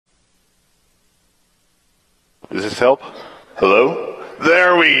Does this help? Hello?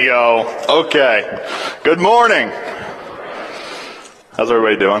 There we go. Okay. Good morning. How's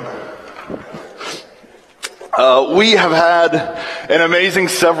everybody doing? We have had an amazing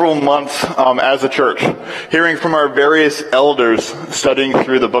several months as a church, hearing from our various elders studying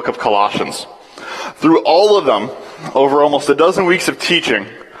through the book of Colossians. Through all of them, over almost a dozen weeks of teaching,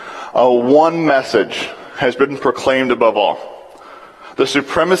 one message has been proclaimed above all: the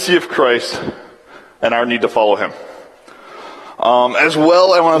supremacy of Christ and our need to follow him. As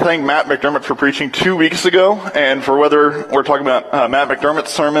well, I want to thank Matt McDermott for preaching 2 weeks ago, and for whether we're talking about Matt McDermott's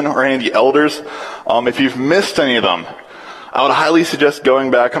sermon or any of the elders. If you've missed any of them, I would highly suggest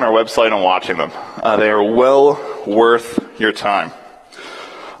going back on our website and watching them. They are well worth your time.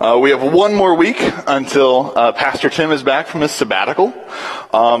 We have one more week until Pastor Tim is back from his sabbatical.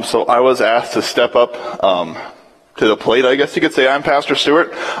 So I was asked to step up to the plate, I guess you could say. I'm Pastor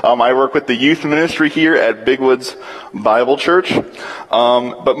Stewart. I work with the youth ministry here at Big Woods Bible Church.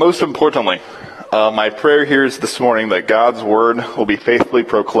 But most importantly, my prayer here is this morning that God's word will be faithfully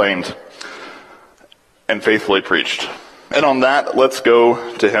proclaimed and faithfully preached. And on that, let's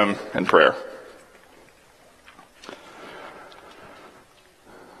go to him in prayer.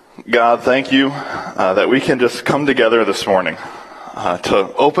 God, thank you that we can just come together this morning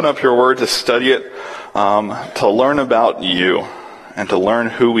to open up your word, to study it, to learn about you, and to learn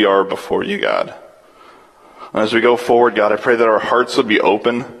who we are before you, God. And as we go forward, God, I pray that our hearts would be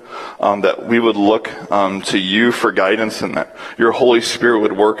open, that we would look to you for guidance, and that your Holy Spirit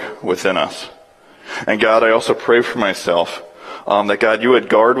would work within us. And God, I also pray for myself, that God, you would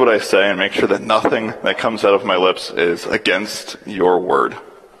guard what I say and make sure that nothing that comes out of my lips is against your word.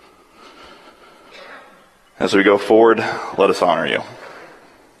 As we go forward, let us honor you.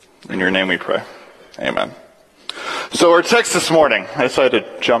 In your name we pray. Amen. So our text this morning, I decided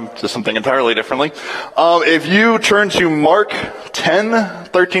to jump to something entirely differently. If you turn to Mark 10,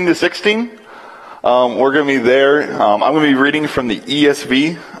 13 to 16, we're going to be there. I'm going to be reading from the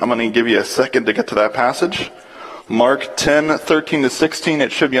ESV. I'm going to give you a second to get to that passage. Mark 10, 13 to 16.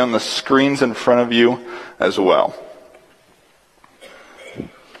 It should be on the screens in front of you as well.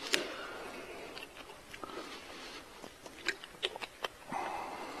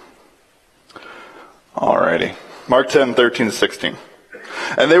 Alrighty. Mark 10, 13 to 16.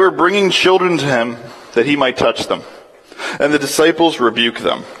 And they were bringing children to him that he might touch them. And the disciples rebuked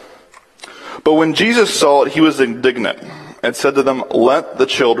them. But when Jesus saw it, he was indignant and said to them, "Let the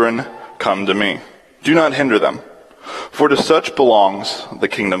children come to me. Do not hinder them, for to such belongs the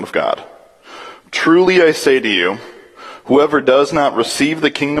kingdom of God. Truly I say to you, whoever does not receive the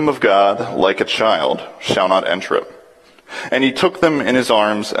kingdom of God like a child shall not enter it." And he took them in his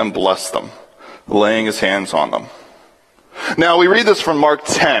arms and blessed them, laying his hands on them. Now, we read this from Mark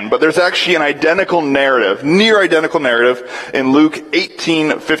 10, but there's actually an identical narrative, near identical narrative, in Luke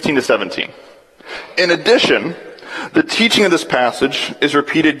 18, 15 to 17. In addition, the teaching of this passage is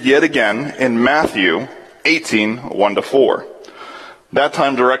repeated yet again in Matthew 18, 1 to 4. That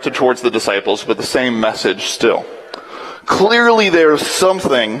time directed towards the disciples, but the same message still. Clearly, there's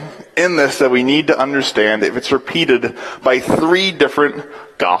something in this that we need to understand if it's repeated by three different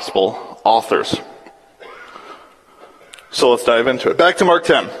gospel authors. So let's dive into it. Back to Mark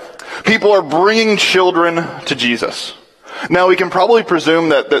 10. People are bringing children to Jesus. Now, we can probably presume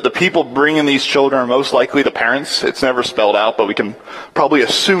that the people bringing these children are most likely the parents. It's never spelled out, but we can probably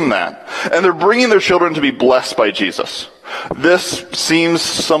assume that. And they're bringing their children to be blessed by Jesus. This seems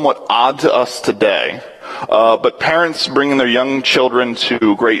somewhat odd to us today. But parents bringing their young children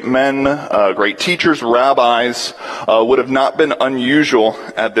to great men, great teachers, rabbis, would have not been unusual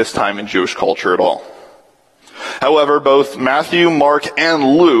at this time in Jewish culture at all. However, both Matthew, Mark,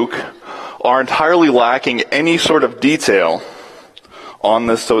 and Luke are entirely lacking any sort of detail on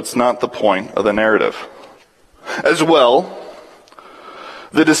this, so it's not the point of the narrative. As well,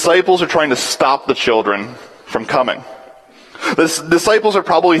 the disciples are trying to stop the children from coming. The disciples are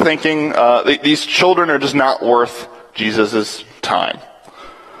probably thinking these children are just not worth Jesus' time.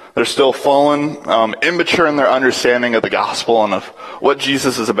 They're still fallen, immature in their understanding of the gospel and of what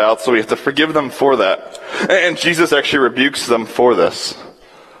Jesus is about, so we have to forgive them for that. And Jesus actually rebukes them for this.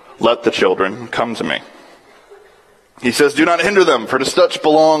 Let the children come to me. He says, "Do not hinder them, for to such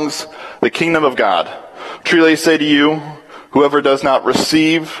belongs the kingdom of God. Truly I say to you, whoever does not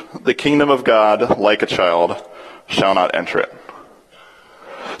receive the kingdom of God like a child shall not enter it."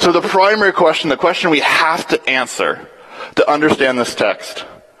 So the primary question, the question we have to answer to understand this text,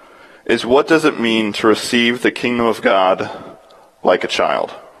 is what does it mean to receive the kingdom of God like a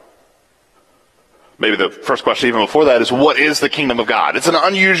child? Maybe the first question even before that is, what is the kingdom of God? It's an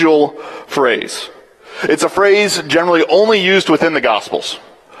unusual phrase. It's a phrase generally only used within the Gospels.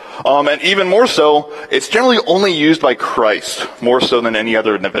 And even more so, it's generally only used by Christ, more so than any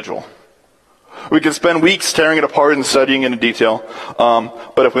other individual. We could spend weeks tearing it apart and studying it in detail,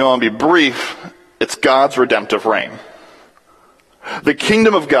 but if we want to be brief, it's God's redemptive reign. The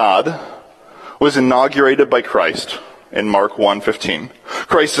kingdom of God was inaugurated by Christ in Mark 1:15.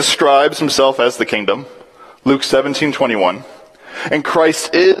 Christ describes himself as the kingdom, Luke 17:21. And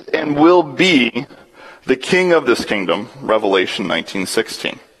Christ is and will be the king of this kingdom, Revelation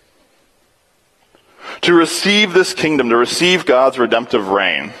 19:16. To receive this kingdom, to receive God's redemptive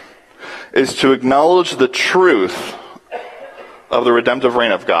reign, is to acknowledge the truth of the redemptive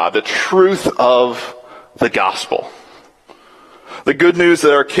reign of God, the truth of the gospel. The good news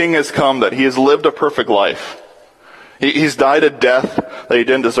that our King has come, that he has lived a perfect life. He's died a death that he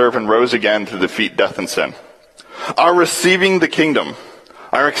didn't deserve and rose again to defeat death and sin. Our receiving the kingdom,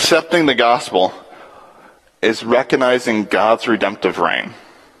 our accepting the gospel, is recognizing God's redemptive reign.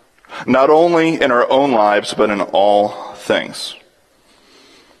 Not only in our own lives, but in all things.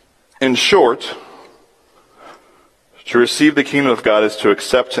 In short, to receive the kingdom of God is to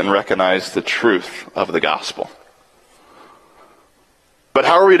accept and recognize the truth of the gospel. But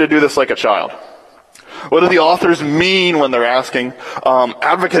how are we to do this like a child? What do the authors mean when they're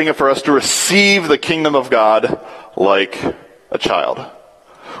advocating for us to receive the kingdom of God like a child?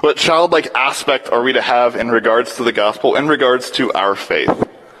 What childlike aspect are we to have in regards to the gospel, in regards to our faith?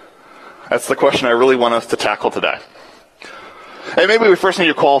 That's the question I really want us to tackle today. And maybe we first need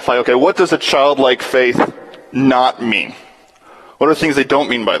to qualify, okay, what does a childlike faith not mean? What are the things they don't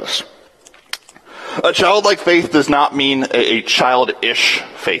mean by this? A childlike faith does not mean a childish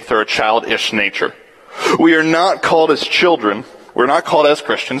faith or a childish nature. We are not called as children, we're not called as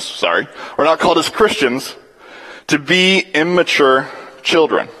Christians, we're not called as Christians to be immature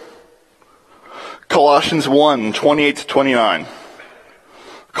children. Colossians 1:28-29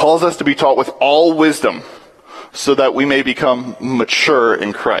 calls us to be taught with all wisdom so that we may become mature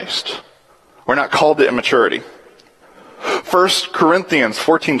in Christ. We're not called to immaturity. 1 Corinthians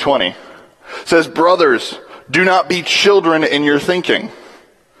 14:20 says, brothers, do not be children in your thinking.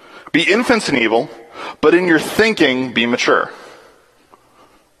 Be infants in evil, but in your thinking be mature.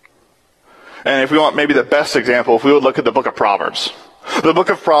 And if we want maybe the best example, if we would look at the book of Proverbs. The book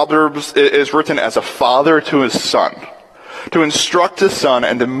of Proverbs is written as a father to his son, to instruct his son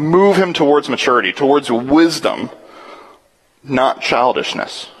and to move him towards maturity, towards wisdom, not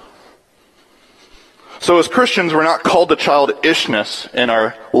childishness. So as Christians, we're not called to childishness in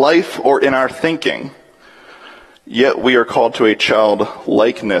our life or in our thinking, yet we are called to a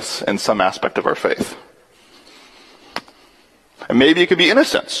childlikeness in some aspect of our faith. And maybe it could be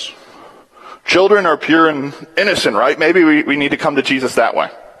innocence. Children are pure and innocent, right? Maybe we need to come to Jesus that way.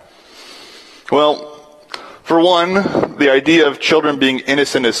 Well, for one, the idea of children being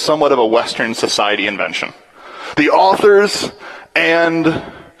innocent is somewhat of a Western society invention. The authors and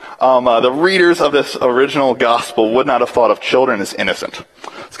the readers of this original gospel would not have thought of children as innocent.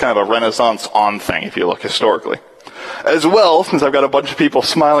 It's kind of a Renaissance on thing if you look historically. As well, since I've got a bunch of people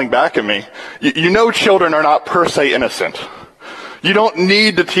smiling back at me, you know children are not per se innocent. You don't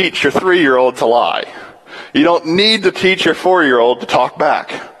need to teach your 3-year-old to lie. You don't need to teach your 4-year-old to talk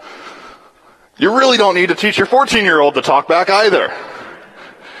back. You really don't need to teach your 14-year-old to talk back either.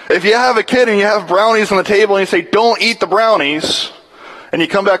 If you have a kid and you have brownies on the table and you say, don't eat the brownies, and you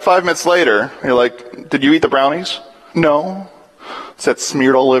come back 5 minutes later, and you're like, did you eat the brownies? No. Is that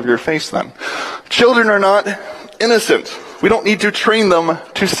smeared all over your face then? Children are not innocent. We don't need to train them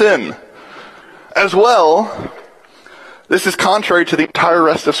to sin. As well, this is contrary to the entire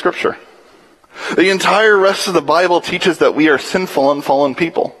rest of Scripture. The entire rest of the Bible teaches that we are sinful and fallen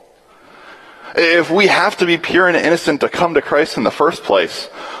people. If we have to be pure and innocent to come to Christ in the first place,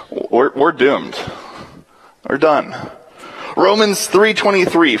 we're doomed. We're done. Romans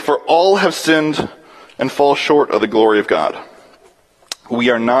 3:23, for all have sinned and fall short of the glory of God. We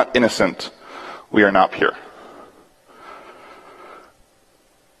are not innocent. We are not pure.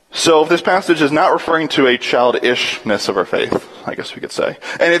 So if this passage is not referring to a childishness of our faith, I guess we could say,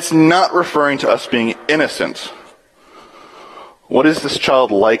 and it's not referring to us being innocent, what is this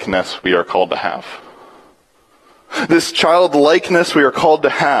childlikeness we are called to have? This childlikeness we are called to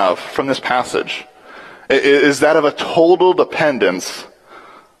have from this passage is that of a total dependence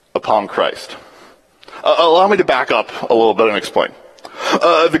upon Christ. Allow me to back up a little bit and explain.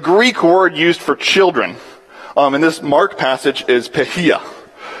 The Greek word used for children in this Mark passage is pehia.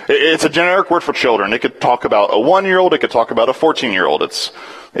 It's a generic word for children. It could talk about a 1-year-old. It could talk about a 14-year-old.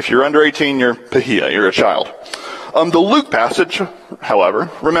 If you're under 18, you're pehia. You're a child. The Luke passage,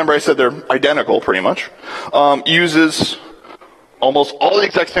 however, remember I said they're identical pretty much, uses almost all the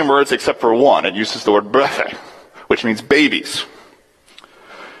exact same words except for one. It uses the word brefe, which means babies.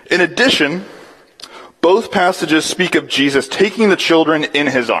 In addition, both passages speak of Jesus taking the children in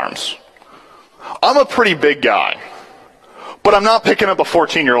his arms. I'm a pretty big guy, but I'm not picking up a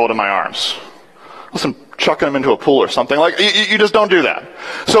 14-year-old in my arms. Unless I'm chucking them into a pool or something. Like, you just don't do that.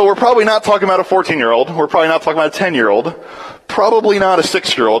 So we're probably not talking about a 14-year-old. We're probably not talking about a 10-year-old. Probably not a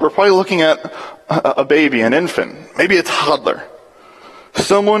 6-year-old. We're probably looking at a baby, an infant, maybe a toddler.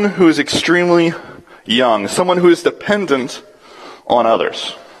 Someone who is extremely young. Someone who is dependent on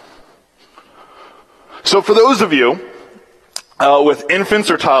others. So for those of you with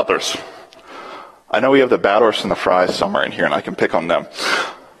infants or toddlers, I know we have the Bauers and the Fries somewhere in here, and I can pick on them.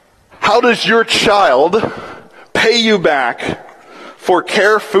 How does your child pay you back for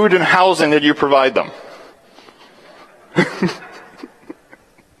care, food, and housing that you provide them?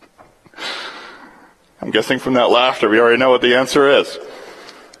 I'm guessing from that laughter, we already know what the answer is.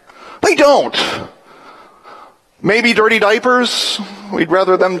 They don't. Maybe dirty diapers. We'd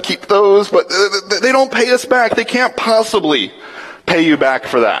rather them keep those, but they don't pay us back. They can't possibly pay you back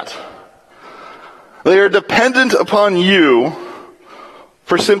for that. They are dependent upon you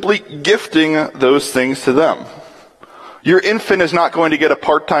for simply gifting those things to them. Your infant is not going to get a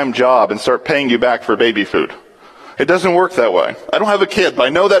part-time job and start paying you back for baby food. It doesn't work that way. I don't have a kid, but I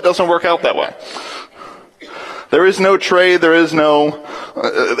know that doesn't work out that way. There is no trade, there is no,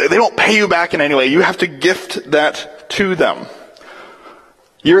 they don't pay you back in any way. You have to gift that to them.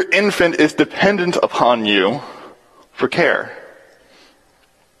 Your infant is dependent upon you for care.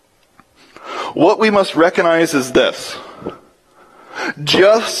 What we must recognize is this.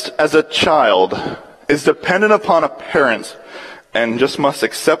 Just as a child is dependent upon a parent and just must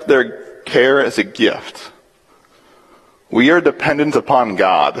accept their care as a gift, we are dependent upon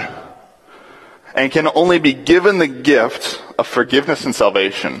God and can only be given the gift of forgiveness and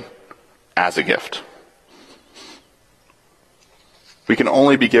salvation as a gift. We can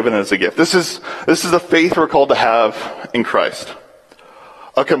only be given it as a gift. This is the faith we're called to have in Christ.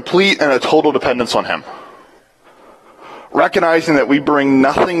 A complete and a total dependence on Him. Recognizing that we bring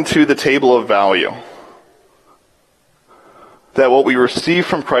nothing to the table of value. That what we receive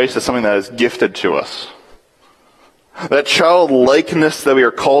from Christ is something that is gifted to us. That childlikeness that we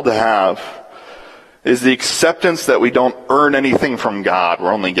are called to have is the acceptance that we don't earn anything from God.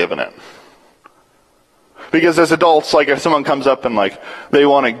 We're only given it. Because as adults, like if someone comes up and like they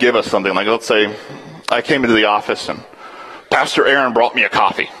want to give us something, like let's say I came into the office and Pastor Aaron brought me a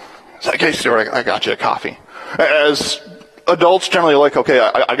coffee. It's like, hey, Stuart, I got you a coffee. As adults generally like, okay,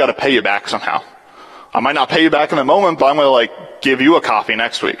 I got to pay you back somehow. I might not pay you back in the moment, but I'm going to like give you a coffee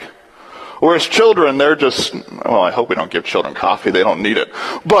next week. Whereas children, they're just, well, I hope we don't give children coffee. They don't need it.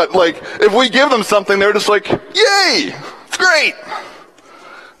 But like, if we give them something, they're just like, yay, it's great.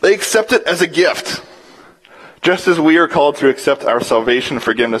 They accept it as a gift. Just as we are called to accept our salvation and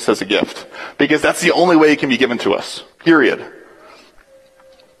forgiveness as a gift. Because that's the only way it can be given to us. Period.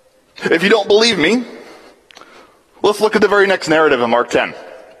 If you don't believe me, let's look at the very next narrative in Mark 10.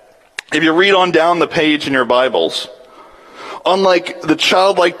 If you read on down the page in your Bibles, unlike the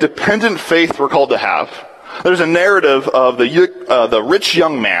childlike dependent faith we're called to have, there's a narrative of the rich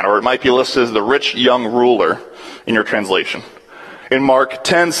young man, or it might be listed as the rich young ruler in your translation, in Mark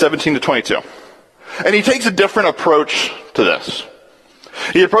 10:17-22. And he takes a different approach to this.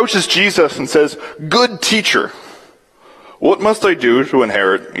 He approaches Jesus and says, "Good teacher, what must I do to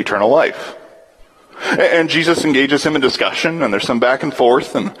inherit eternal life?" And Jesus engages him in discussion, and there's some back and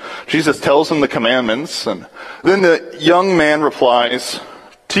forth, and Jesus tells him the commandments, and then the young man replies,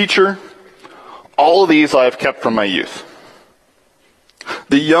 "Teacher, all of these I have kept from my youth."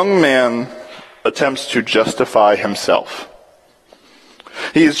 The young man attempts to justify himself.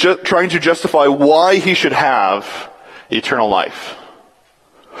 He is trying to justify why he should have eternal life.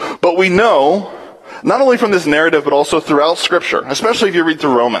 But we know, not only from this narrative, but also throughout Scripture, especially if you read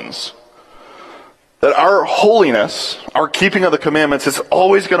through Romans, that our holiness, our keeping of the commandments, is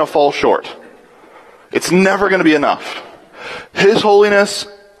always going to fall short. It's never going to be enough. His holiness,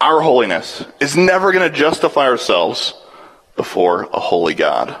 our holiness, is never going to justify ourselves before a holy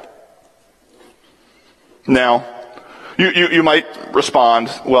God. Now, you might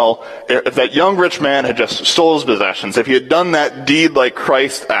respond, well, if that young rich man had just stole his possessions, if he had done that deed like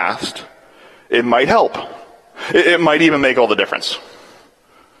Christ asked, it might help. It might even make all the difference.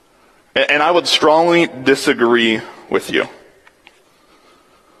 And I would strongly disagree with you.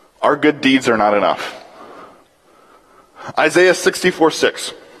 Our good deeds are not enough. Isaiah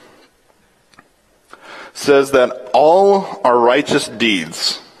 64:6 says that all our righteous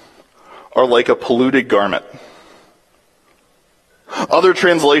deeds are like a polluted garment. Other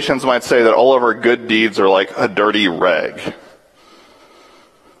translations might say that all of our good deeds are like a dirty rag.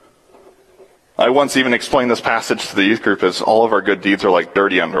 I once even explained this passage to the youth group as all of our good deeds are like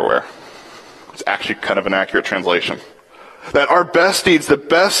dirty underwear. It's actually kind of an accurate translation. That our best deeds, the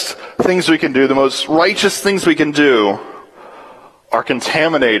best things we can do, the most righteous things we can do, are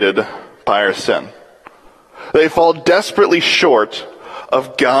contaminated by our sin. They fall desperately short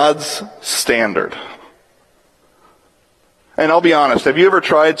of God's standard. And I'll be honest, have you ever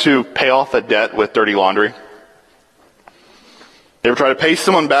tried to pay off a debt with dirty laundry? You ever try to pay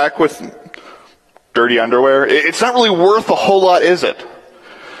someone back with dirty underwear? It's not really worth a whole lot, is it?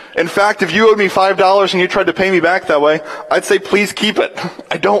 In fact, if you owed me $5 and you tried to pay me back that way, I'd say please keep it.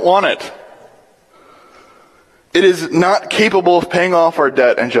 I don't want it. It is not capable of paying off our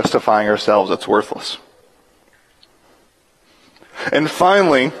debt and justifying ourselves. It's worthless. And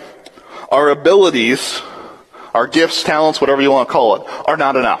finally, our abilities, our gifts, talents, whatever you want to call it, are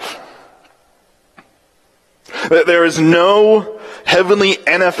not enough. There is no heavenly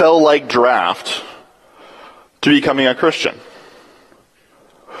NFL-like draft to becoming a Christian.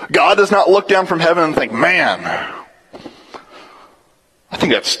 God does not look down from heaven and think, man, I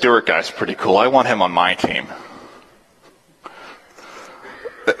think that Stewart guy's pretty cool. I want him on my team.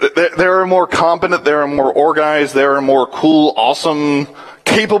 There are more competent, there are more organized, there are more cool, awesome,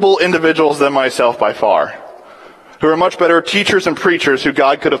 capable individuals than myself by far, who are much better teachers and preachers who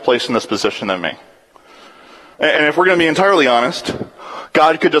God could have placed in this position than me. And if we're going to be entirely honest,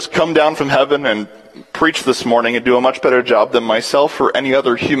 God could just come down from heaven and preach this morning and do a much better job than myself or any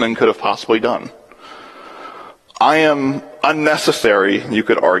other human could have possibly done. I am unnecessary, you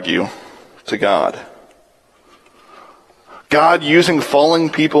could argue, to God. God using fallen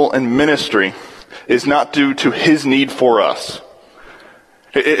people in ministry is not due to his need for us.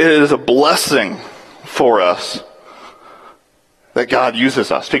 It is a blessing for us that God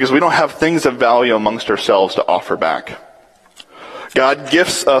uses us because we don't have things of value amongst ourselves to offer back. God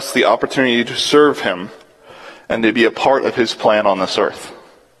gifts us the opportunity to serve him and to be a part of his plan on this earth.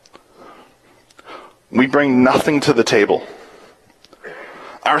 We bring nothing to the table.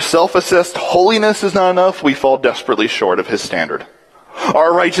 Our self-assessed holiness is not enough. We fall desperately short of his standard.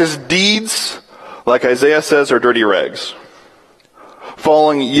 Our righteous deeds, like Isaiah says, are dirty rags,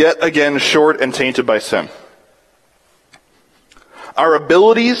 falling yet again short and tainted by sin. Our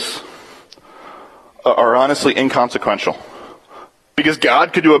abilities are honestly inconsequential because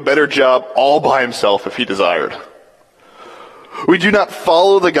God could do a better job all by himself if he desired. We do not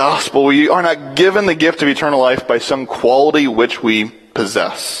follow the gospel. We are not given the gift of eternal life by some quality which we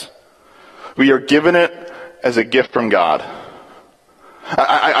possess. We are given it as a gift from God.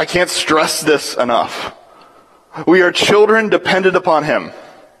 I can't stress this enough. We are children dependent upon him,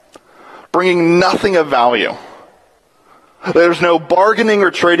 bringing nothing of value. There's no bargaining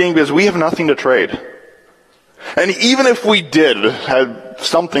or trading because we have nothing to trade. And even if we did have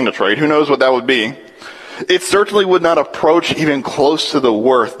something to trade, who knows what that would be, it certainly would not approach even close to the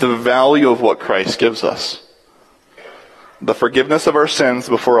worth, the value of what Christ gives us. The forgiveness of our sins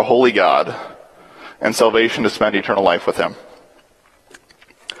before a holy God and salvation to spend eternal life with him.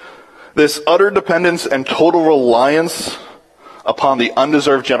 This utter dependence and total reliance upon the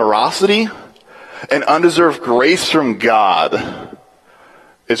undeserved generosity and undeserved grace from God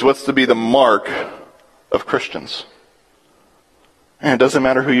is what's to be the mark of Christians. And it doesn't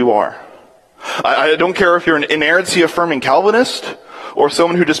matter who you are. I don't care if you're an inerrancy-affirming Calvinist or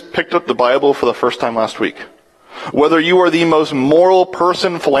someone who just picked up the Bible for the first time last week. Whether you are the most moral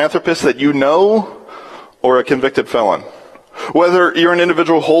person, philanthropist that you know, or a convicted felon. Whether you're an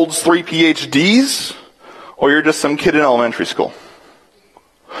individual who holds 3 PhDs, or you're just some kid in elementary school.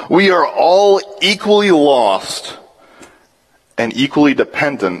 We are all equally lost and equally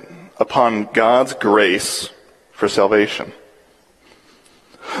dependent upon God's grace for salvation.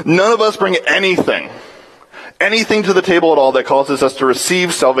 None of us bring anything to the table at all that causes us to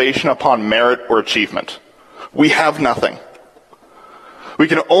receive salvation upon merit or achievement. We have nothing. We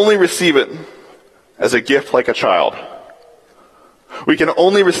can only receive it as a gift like a child. We can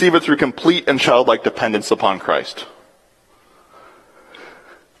only receive it through complete and childlike dependence upon Christ.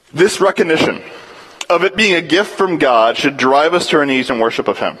 This recognition of it being a gift from God should drive us to our knees in worship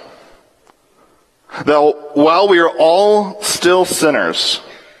of him. That while we are all still sinners,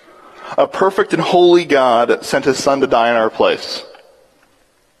 a perfect and holy God sent his Son to die in our place.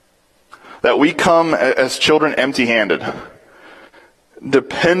 That we come as children empty-handed,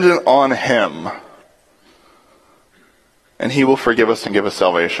 dependent on him, and he will forgive us and give us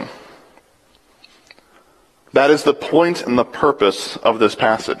salvation. That is the point and the purpose of this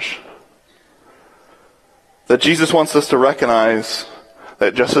passage. That Jesus wants us to recognize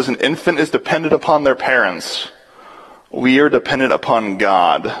that just as an infant is dependent upon their parents, we are dependent upon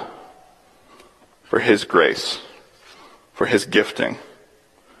God for His grace, for His gifting.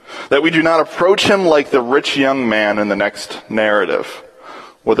 That we do not approach Him like the rich young man in the next narrative,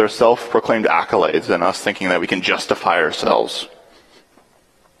 with their self-proclaimed accolades and us thinking that we can justify ourselves.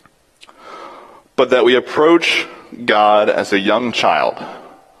 But that we approach God as a young child,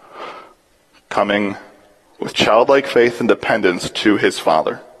 coming with childlike faith and dependence to His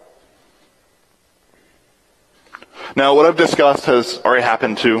Father. Now, what I've discussed has already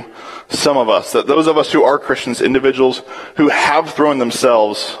happened to some of us, that those of us who are Christians, individuals who have thrown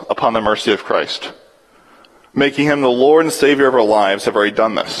themselves upon the mercy of Christ, making Him the Lord and Savior of our lives, have already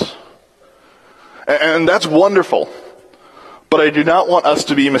done this. And that's wonderful. But I do not want us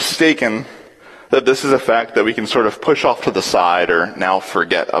to be mistaken that this is a fact that we can sort of push off to the side or now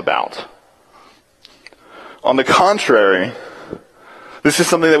forget about. On the contrary, this is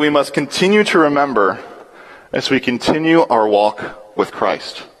something that we must continue to remember as we continue our walk with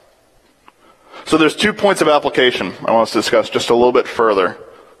Christ. So there's 2 points of application I want us to discuss just a little bit further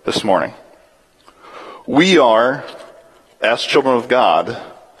this morning. We are, as children of God,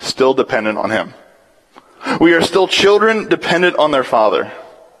 still dependent on Him. We are still children dependent on their Father.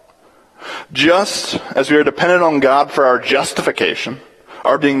 Just as we are dependent on God for our justification,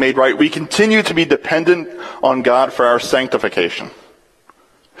 our being made right, we continue to be dependent on God for our sanctification.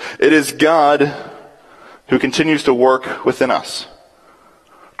 It is God who continues to work within us,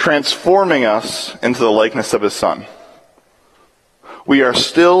 transforming us into the likeness of His Son. We are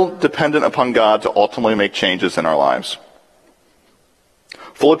still dependent upon God to ultimately make changes in our lives.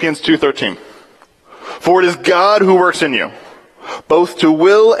 Philippians 2:13. For it is God who works in you, both to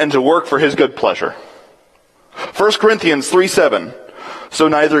will and to work for His good pleasure. 1 Corinthians 3:7. So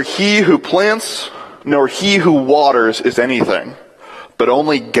neither he who plants nor he who waters is anything, but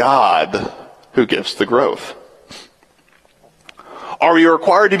only God who gives the growth. Are we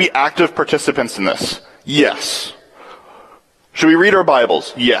required to be active participants in this? Yes. Should we read our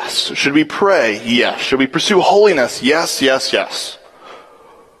Bibles? Yes. Should we pray? Yes. Should we pursue holiness? Yes, yes, yes.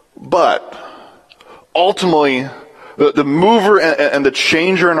 But ultimately, the mover and the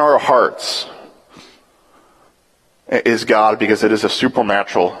changer in our hearts is God, because it is a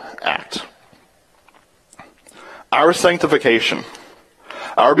supernatural act. Our sanctification,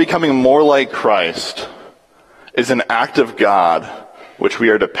 our becoming more like Christ, is an act of God which we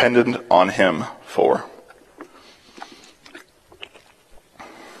are dependent on Him for.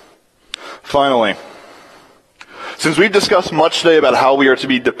 Finally, since we've discussed much today about how we are to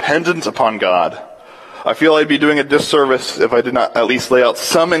be dependent upon God, I feel I'd be doing a disservice if I did not at least lay out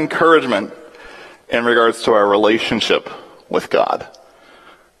some encouragement in regards to our relationship with God,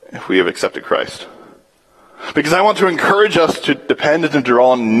 if we have accepted Christ. Because I want to encourage us to depend and to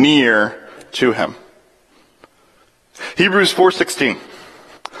draw near to Him. Hebrews 4:16.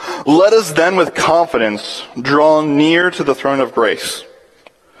 Let us then with confidence draw near to the throne of grace,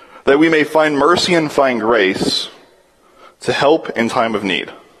 that we may find mercy and find grace to help in time of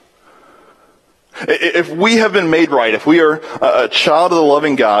need. If we have been made right, if we are a child of the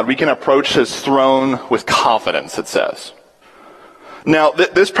loving God, we can approach His throne with confidence, it says. Now,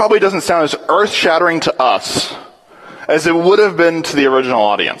 this probably doesn't sound as earth-shattering to us as it would have been to the original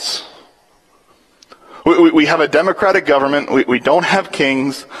audience. We have a democratic government. We don't have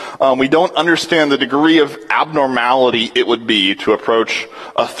kings. We don't understand the degree of abnormality it would be to approach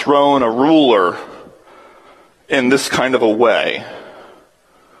a throne, a ruler, in this kind of a way.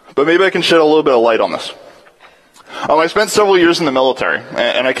 But maybe I can shed a little bit of light on this. I spent several years in the military,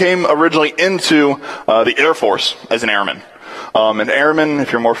 and I came originally into the Air Force as an airman. An airman,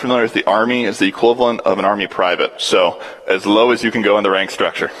 if you're more familiar with the Army, is the equivalent of an Army private, so as low as you can go in the rank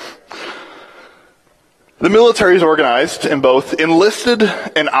structure. The military is organized in both enlisted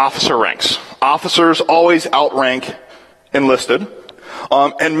and officer ranks. Officers always outrank enlisted,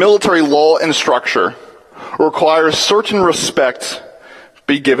 and military law and structure requires certain respect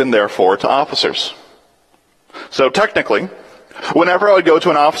be given, therefore, to officers. So technically, whenever I would go to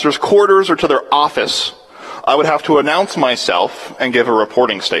an officer's quarters or to their office, I would have to announce myself and give a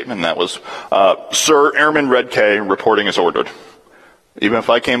reporting statement. That was, Sir Airman Red K, reporting as ordered. Even if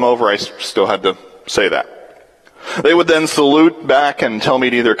I came over, I still had to say that. They would then salute back and tell me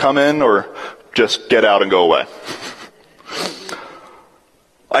to either come in or just get out and go away.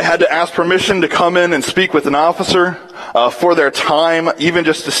 I had to ask permission to come in and speak with an officer for their time, even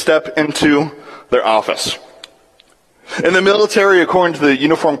just to step into their office. In the military, according to the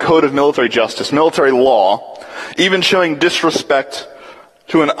Uniform Code of Military Justice, military law, Even showing disrespect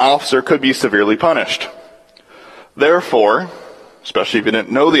to an officer could be severely punished. Therefore, especially if you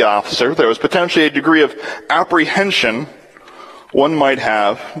didn't know the officer, there was potentially a degree of apprehension one might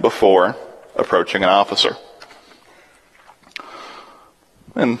have before approaching an officer.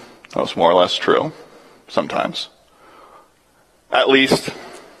 And that was more or less true, sometimes. At least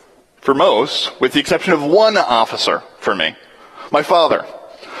for most, with the exception of one officer for me, my father.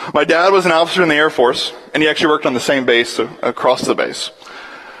 My dad was an officer in the Air Force, and he actually worked on the same base across the base.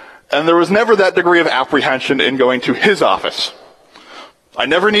 And there was never that degree of apprehension in going to his office. I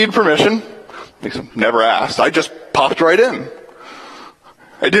never needed permission, at least never asked. I just popped right in.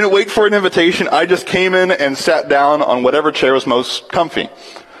 I didn't wait for an invitation. I just came in and sat down on whatever chair was most comfy.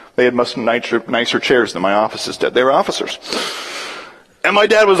 They had much nicer chairs than my offices did. They were officers. And my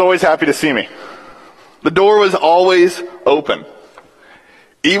dad was always happy to see me. The door was always open.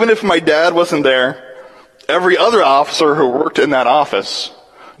 Even if my dad wasn't there, every other officer who worked in that office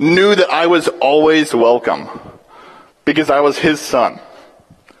knew that I was always welcome because I was his son.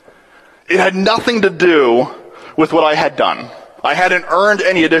 It had nothing to do with what I had done. I hadn't earned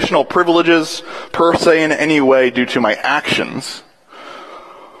any additional privileges per se in any way due to my actions.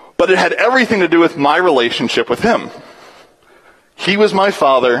 But it had everything to do with my relationship with him. He was my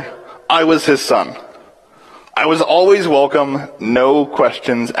father. I was his son. I was always welcome, no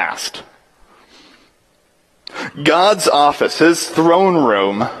questions asked. God's office, his throne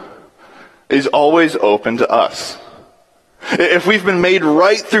room, is always open to us. If we've been made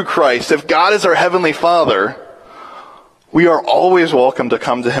right through Christ, if God is our heavenly Father, we are always welcome to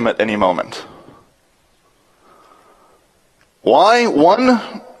come to him at any moment. Why?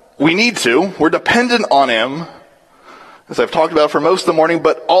 One, we need to. We're dependent on him, as I've talked about for most of the morning,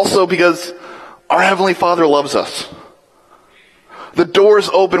 but also because our Heavenly Father loves us. The door is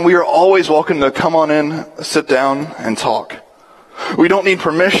open. We are always welcome to come on in, sit down, and talk. We don't need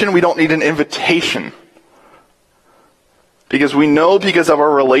permission. We don't need an invitation. Because we know because of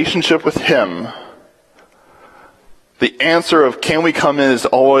our relationship with him, the answer of can we come in is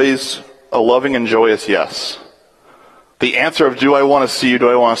always a loving and joyous yes. The answer of do I want to see you, do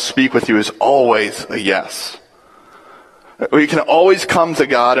I want to speak with you is always a yes. We can always come to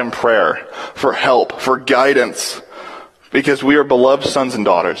God in prayer for help, for guidance, because we are beloved sons and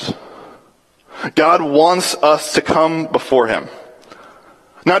daughters. God wants us to come before him.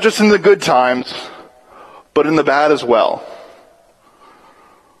 Not just in the good times, but in the bad as well.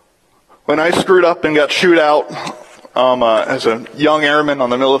 When I screwed up and got chewed out as a young airman on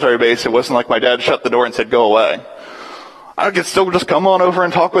the military base, it wasn't like my dad shut the door and said, go away. I could still just come on over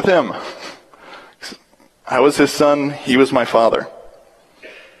and talk with him. I was his son, he was my father.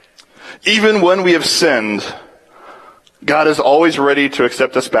 Even when we have sinned, God is always ready to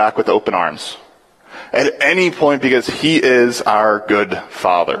accept us back with open arms. At any point, because he is our good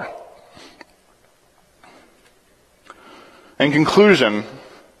Father. In conclusion,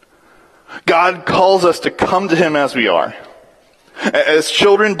 God calls us to come to him as we are, as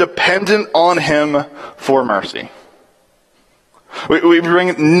children dependent on him for mercy. We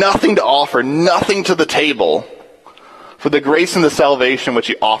bring nothing to offer, nothing to the table for the grace and the salvation which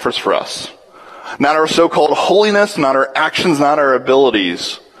he offers for us. Not our so-called holiness, not our actions, not our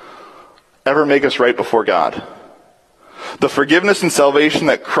abilities ever make us right before God. The forgiveness and salvation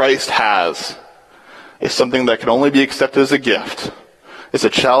that Christ has is something that can only be accepted as a gift, as a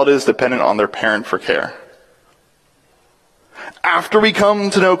child is dependent on their parent for care. After we come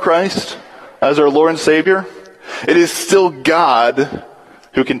to know Christ as our Lord and Savior, it is still God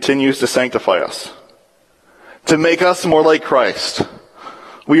who continues to sanctify us, to make us more like Christ.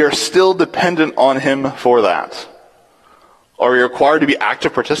 We are still dependent on him for that. Are we required to be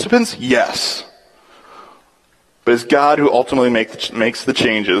active participants? Yes. But it's God who ultimately makes the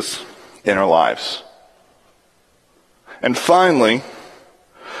changes in our lives. And finally,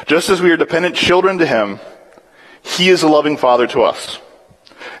 just as we are dependent children to him, he is a loving Father to us.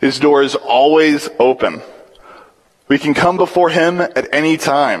 His door is always open. We can come before him at any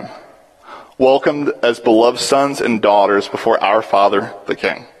time, welcomed as beloved sons and daughters before our Father, the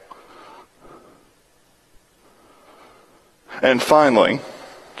King. And finally,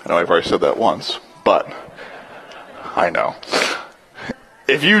 I know I've already said that once, but I know.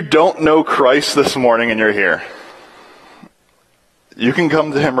 If you don't know Christ this morning and you're here, you can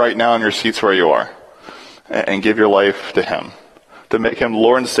come to him right now in your seats where you are and give your life to him, to make him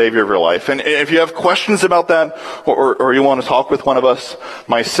Lord and Savior of your life. And if you have questions about that, or you want to talk with one of us,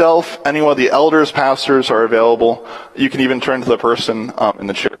 myself, any one of the elders, pastors are available. You can even turn to the person in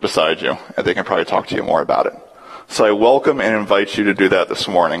the chair beside you, and they can probably talk to you more about it. So I welcome and invite you to do that this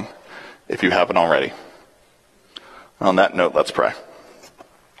morning, if you haven't already. On that note, let's pray.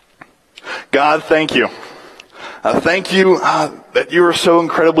 God, thank you. Thank you that you are so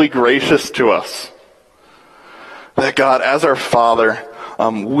incredibly gracious to us. That God, as our Father,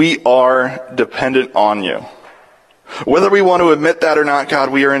 we are dependent on you. Whether we want to admit that or not,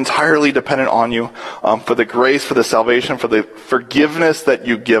 God, we are entirely dependent on you for the grace, for the salvation, for the forgiveness that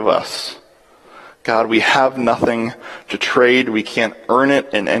you give us. God, we have nothing to trade. We can't earn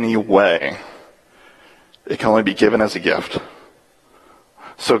it in any way. It can only be given as a gift.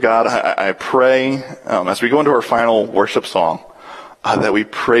 So God, I pray as we go into our final worship song that we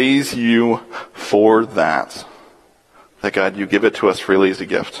praise you for that. That God, you give it to us freely as a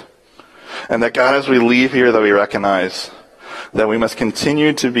gift. And that God, as we leave here, that we recognize that we must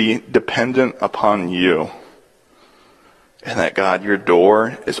continue to be dependent upon you. And that God, your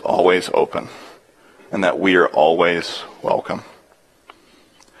door is always open. And that we are always welcome.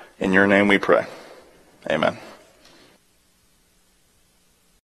 In your name we pray. Amen.